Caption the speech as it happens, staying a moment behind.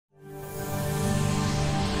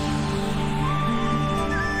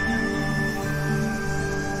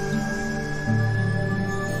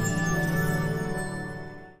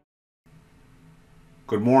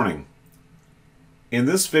Good morning. In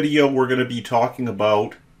this video we're going to be talking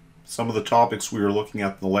about some of the topics we were looking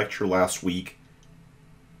at in the lecture last week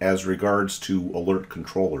as regards to alert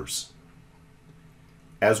controllers.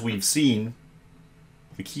 As we've seen,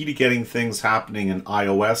 the key to getting things happening in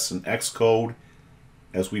iOS and Xcode,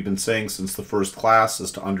 as we've been saying since the first class,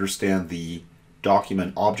 is to understand the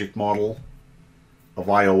document object model of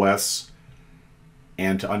iOS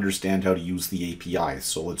and to understand how to use the APIs.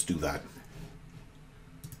 So let's do that.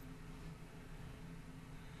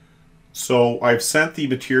 So I've sent the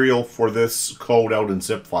material for this code out in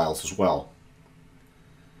zip files as well.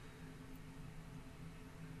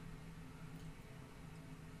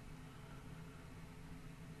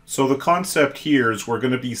 So the concept here is we're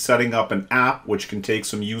going to be setting up an app which can take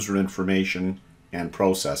some user information and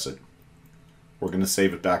process it. We're going to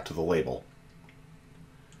save it back to the label.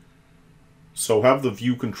 So have the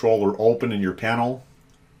view controller open in your panel.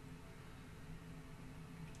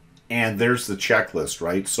 And there's the checklist,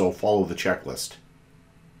 right? So follow the checklist.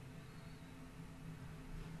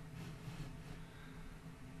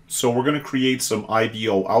 So we're going to create some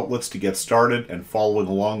IBO outlets to get started, and following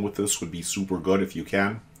along with this would be super good if you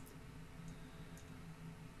can.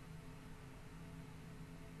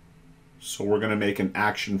 So we're going to make an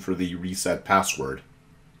action for the reset password.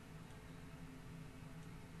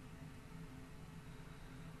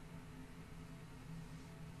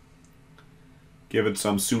 Give it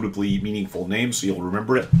some suitably meaningful name so you'll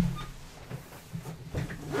remember it.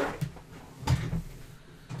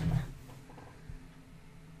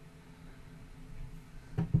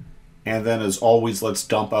 And then, as always, let's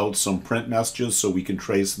dump out some print messages so we can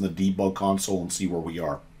trace in the debug console and see where we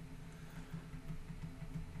are.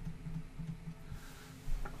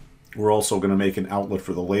 We're also going to make an outlet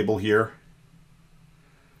for the label here.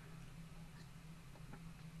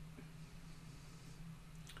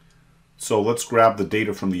 So let's grab the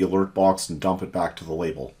data from the alert box and dump it back to the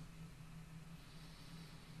label.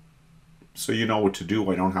 So you know what to do.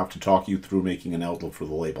 I don't have to talk you through making an outlet for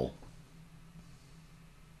the label.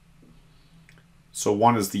 So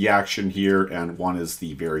one is the action here and one is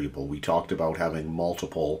the variable. We talked about having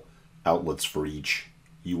multiple outlets for each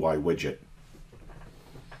UI widget.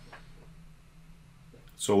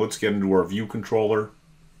 So let's get into our view controller.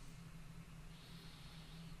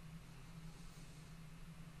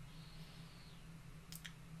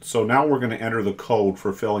 So now we're going to enter the code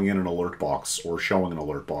for filling in an alert box or showing an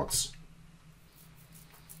alert box.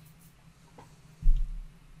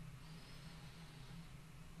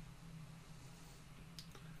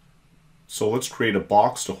 So let's create a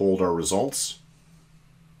box to hold our results.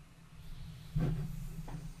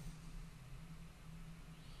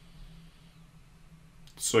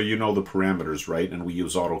 So you know the parameters, right? And we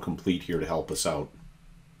use autocomplete here to help us out.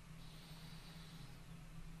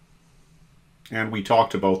 And we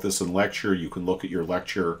talked about this in lecture. You can look at your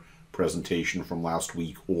lecture presentation from last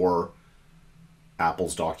week or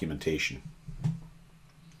Apple's documentation.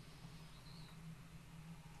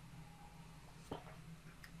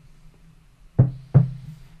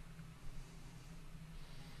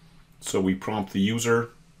 So we prompt the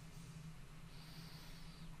user,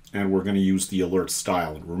 and we're going to use the alert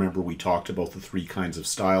style. And remember, we talked about the three kinds of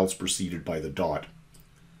styles preceded by the dot.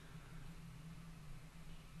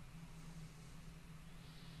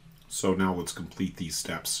 So now let's complete these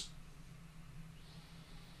steps.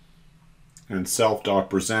 And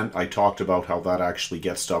self.present, I talked about how that actually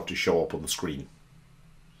gets stuff to show up on the screen.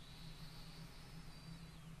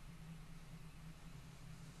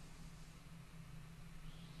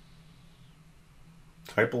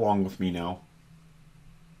 Type along with me now.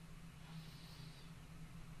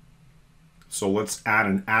 So let's add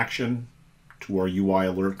an action to our UI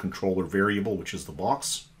alert controller variable, which is the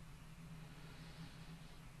box.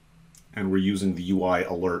 And we're using the UI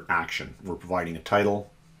alert action. We're providing a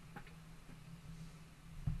title.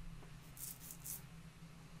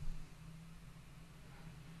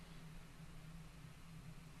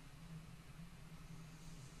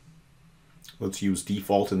 Let's use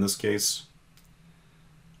default in this case.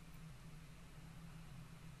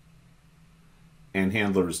 And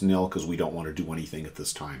handler is nil because we don't want to do anything at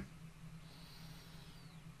this time.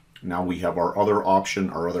 Now we have our other option,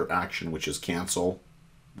 our other action, which is cancel.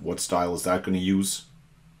 What style is that going to use?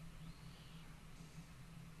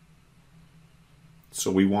 So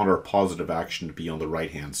we want our positive action to be on the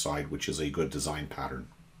right-hand side, which is a good design pattern.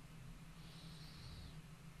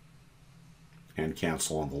 And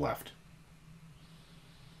cancel on the left.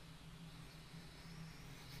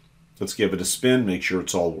 Let's give it a spin, make sure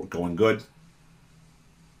it's all going good.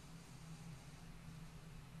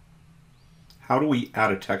 How do we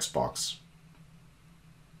add a text box?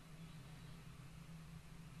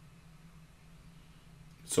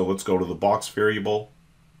 So let's go to the box variable.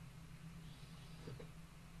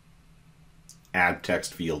 Add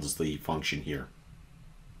text field is the function here.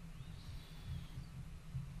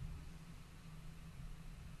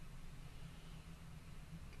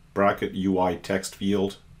 Bracket UI text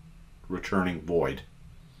field, returning void.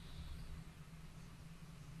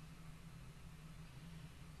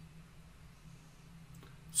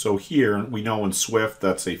 So here we know in Swift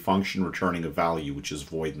that's a function returning a value, which is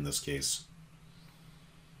void in this case.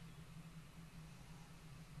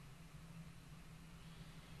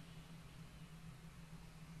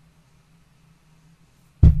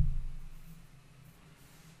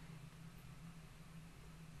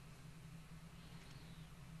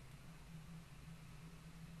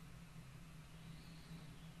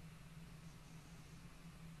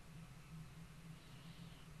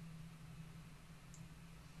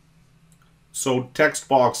 So text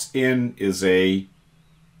box in is a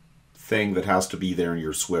thing that has to be there in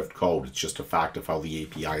your Swift code. It's just a fact of how the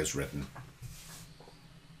API is written.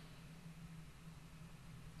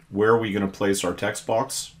 Where are we going to place our text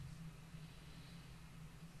box?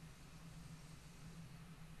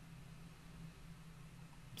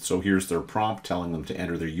 So here's their prompt telling them to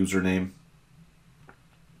enter their username.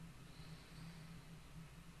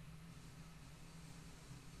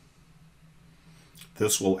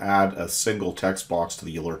 This will add a single text box to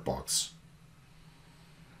the alert box.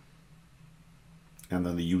 And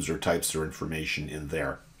then the user types their information in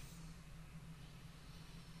there.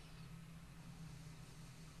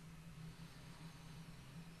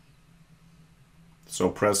 So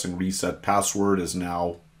pressing reset password is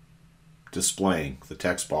now displaying the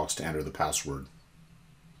text box to enter the password.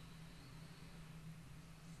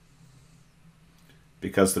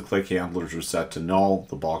 Because the click handlers are set to null,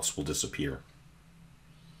 the box will disappear.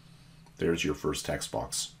 There's your first text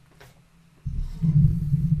box.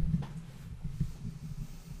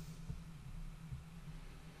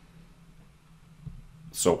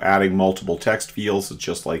 So adding multiple text fields is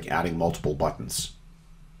just like adding multiple buttons.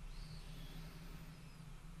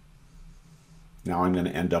 Now I'm going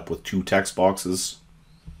to end up with 2 text boxes,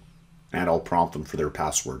 and I'll prompt them for their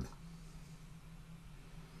password.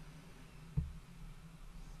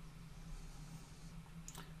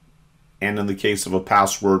 And in the case of a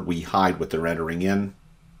password, we hide what they're entering in.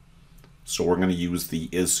 So we're going to use the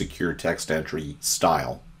isSecureTextEntry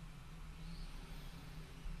style.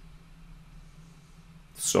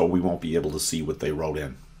 So we won't be able to see what they wrote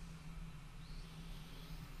in.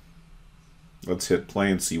 Let's hit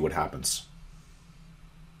play and see what happens.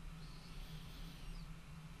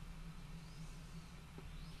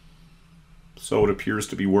 So it appears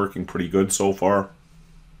to be working pretty good so far.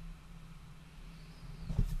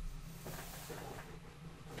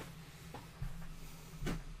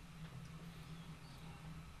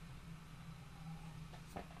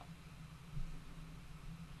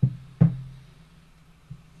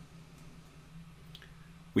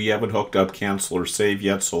 We haven't hooked up cancel or save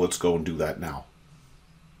yet, so let's go and do that now.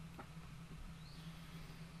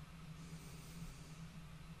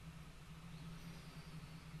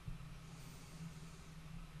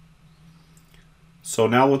 So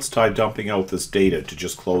now let's try dumping out this data to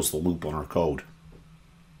just close the loop on our code.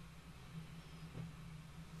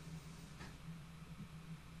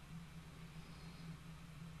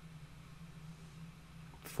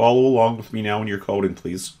 Follow along with me now in your coding,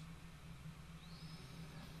 please.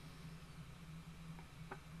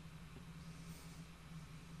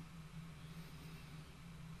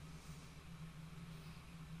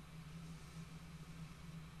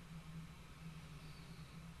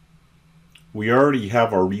 We already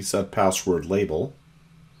have our reset password label.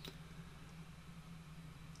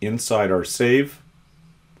 Inside our save,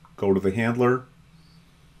 go to the handler,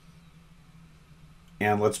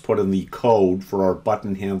 and let's put in the code for our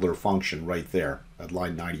button handler function right there at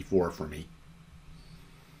line 94 for me.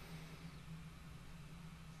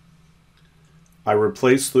 I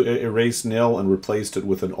replaced the erase nil and replaced it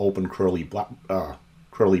with an open curly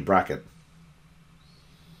bracket.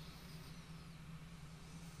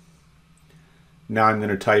 Now I'm going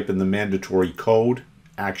to type in the mandatory code,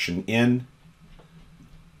 action in,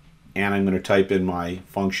 and I'm going to type in my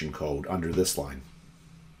function code under this line.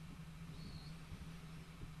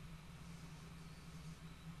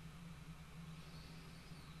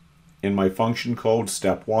 In my function code,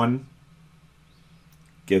 step 1,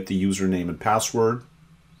 get the username and password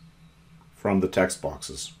from the text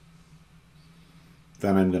boxes.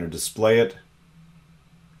 Then I'm going to display it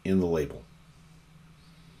in the label.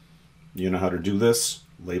 You know how to do this.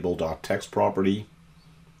 Label.textProperty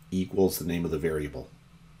equals the name of the variable,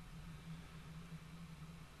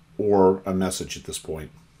 or a message at this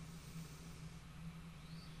point.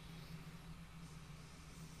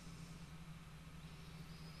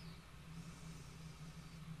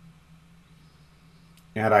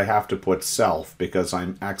 And I have to put self because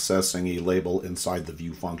I'm accessing a label inside the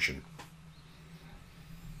view function.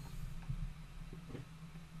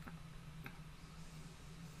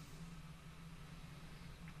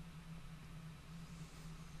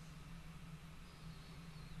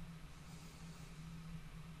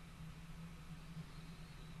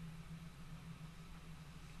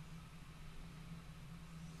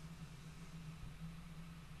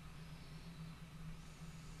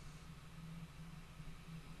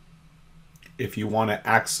 If you want to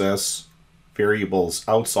access variables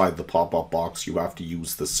outside the pop-up box, you have to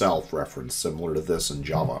use the self reference, similar to this in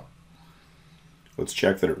Java. Let's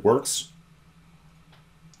check that it works.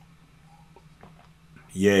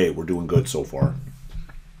 Yay, we're doing good so far.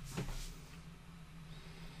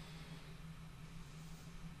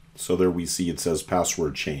 So there we see it says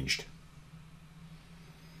password changed.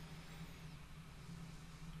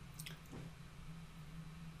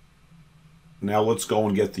 Now let's go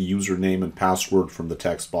and get the username and password from the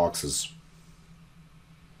text boxes.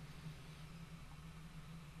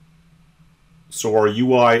 So our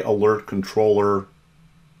UI alert controller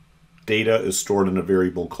data is stored in a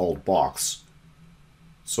variable called box.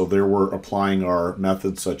 So there we're applying our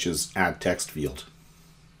methods such as add text field.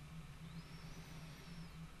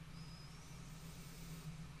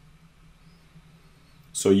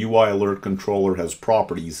 So UI alert controller has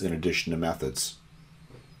properties in addition to methods.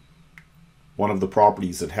 One of the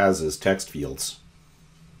properties it has is text fields.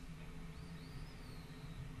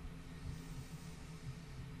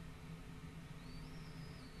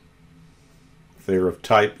 They're of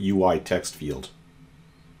type UI text field,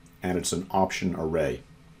 and it's an option array.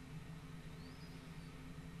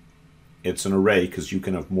 It's an array because you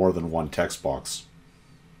can have more than one text box.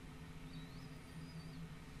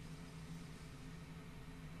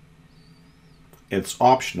 It's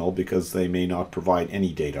optional because they may not provide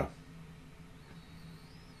any data.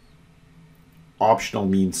 Optional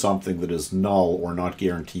means something that is null or not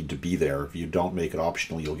guaranteed to be there. If you don't make it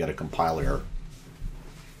optional, you'll get a compile error.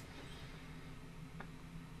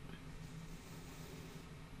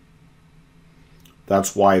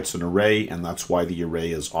 That's why it's an array, and that's why the array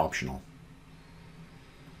is optional.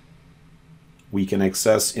 We can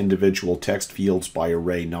access individual text fields by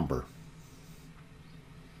array number.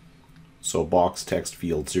 So box text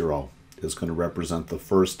field 0 is going to represent the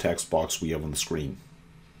first text box we have on the screen.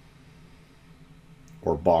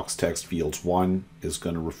 Or box text fields 1 is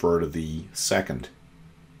going to refer to the second,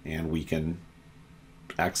 and we can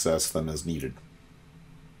access them as needed.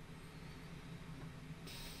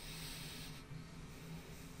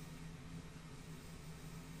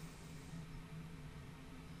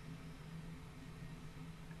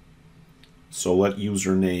 So let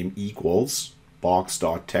username equals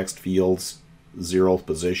box.textfields 0th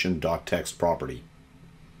position.text property.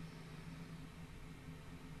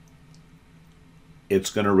 It's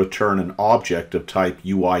going to return an object of type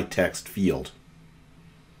UI text field.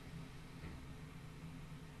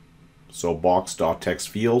 So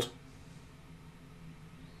box.textfield.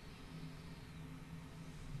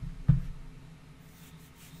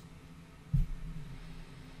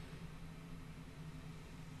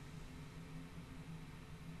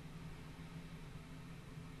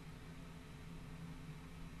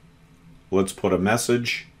 Let's put a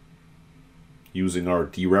message using our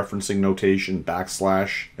dereferencing notation,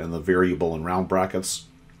 backslash, and the variable in round brackets.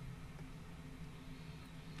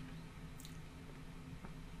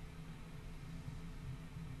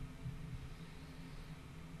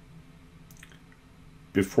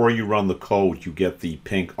 Before you run the code, you get the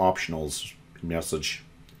pink optionals message.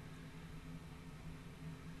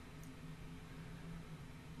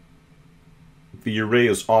 The array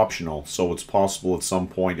is optional, so it's possible at some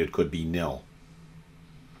point it could be nil.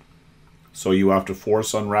 So you have to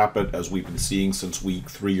force unwrap it, as we've been seeing since week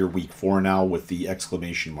 3 or week 4 now, with the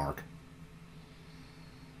exclamation mark.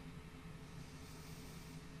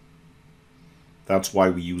 That's why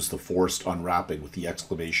we use the forced unwrapping with the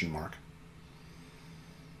exclamation mark.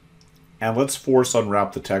 And let's force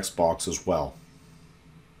unwrap the text box as well.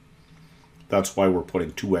 That's why we're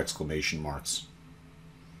putting 2 exclamation marks.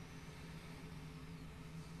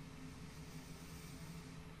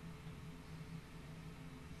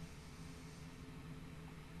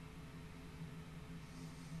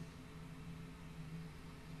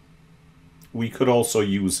 We could also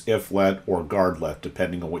use if-let or guard-let,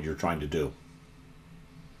 depending on what you're trying to do.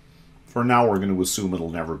 For now, we're going to assume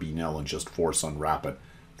it'll never be nil and just force unwrap it.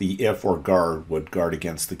 The if or guard would guard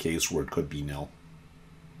against the case where it could be nil.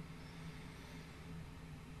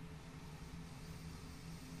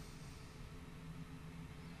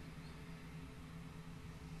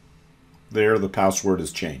 There, the password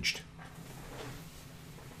is changed.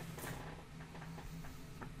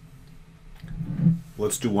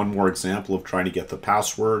 Let's do one more example of trying to get the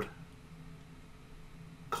password.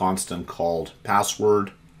 Constant called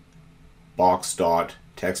password, box dot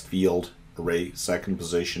text field array second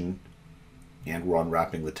position, and we're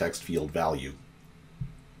unwrapping the text field value.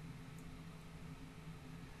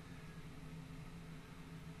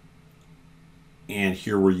 And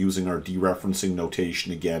here we're using our dereferencing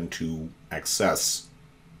notation again to access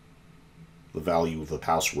the value of the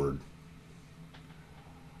password.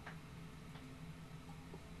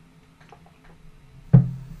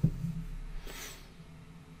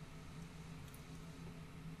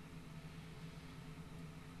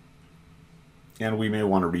 And we may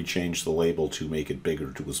want to rechange the label to make it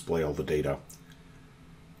bigger to display all the data.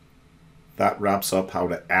 That wraps up how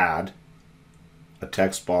to add a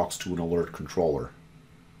text box to an alert controller.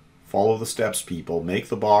 Follow the steps, people. Make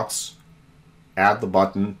the box, add the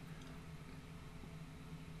button,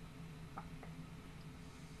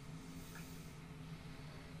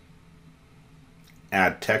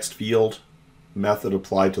 add text field, method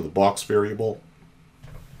applied to the box variable.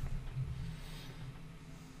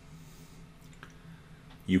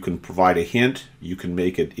 You can provide a hint. You can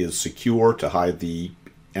make it is secure to hide the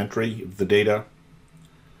entry of the data.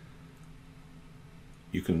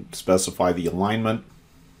 You can specify the alignment.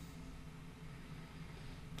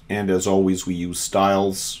 And as always, we use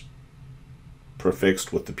styles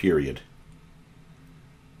prefixed with the period.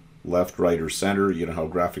 Left, right, or center. You know how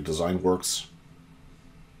graphic design works.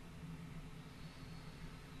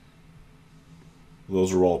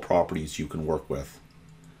 Those are all properties you can work with.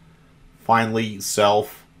 Finally,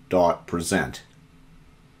 self.present.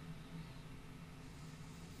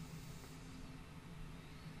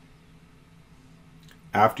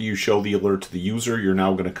 After you show the alert to the user, you're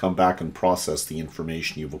now going to come back and process the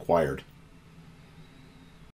information you've acquired.